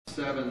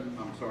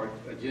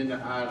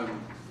Agenda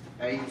item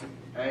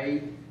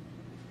 8A,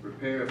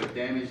 repair of a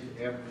damaged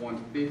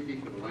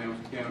F-150 for the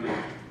Lowndes County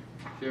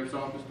Sheriff's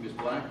Office. Ms.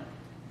 Black?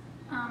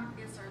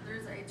 Yes, sir.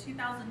 There's a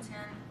 2010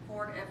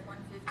 Ford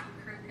F-150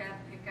 crew cab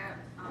pickup.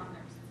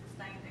 There's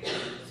sustained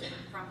damage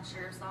from the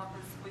Sheriff's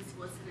Office. We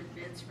solicited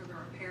bids for the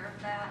repair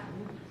of that.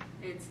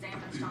 It's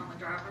damaged on the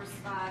driver's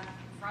side,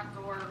 front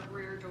door,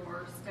 rear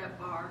door, step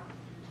bar,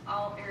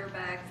 all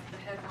airbags, the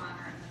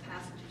headliner, and the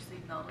passenger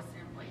seatbelt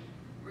assembly.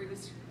 We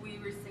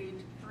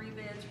received 3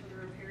 bids for the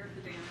repair of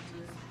the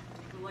damages.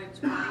 Related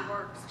to Body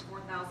Works,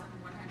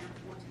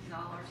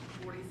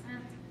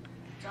 $4,114.40.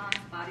 John's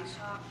Body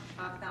Shop,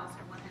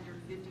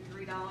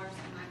 $5,153.95.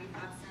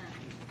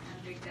 And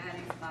Big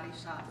Daddy's Body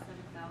Shop,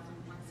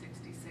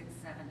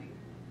 $7,166.70.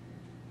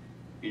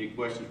 Any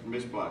questions for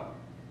Ms. Black?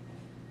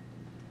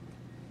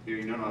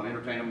 Hearing none, I'll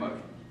entertain a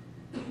motion.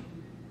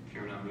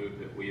 Chairman, I move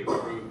that we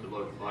approve the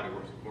Lowndes Body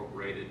Works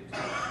Incorporated to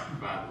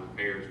provide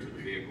repairs to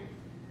the vehicle,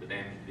 the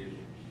damaged vehicle.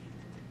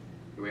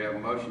 Do we have a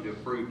motion to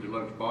approve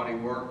Deluxe Body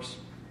Works?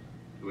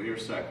 Do we hear a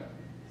second?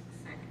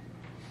 Second.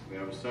 We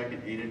have a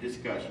second. Any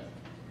discussion?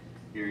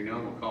 Hearing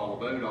none, we'll call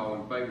the vote. All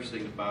in favor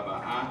signify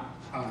by aye.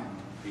 Aye.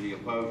 Any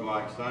opposed,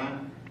 like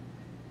sign.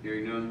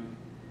 Hearing none,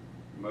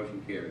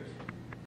 motion carries.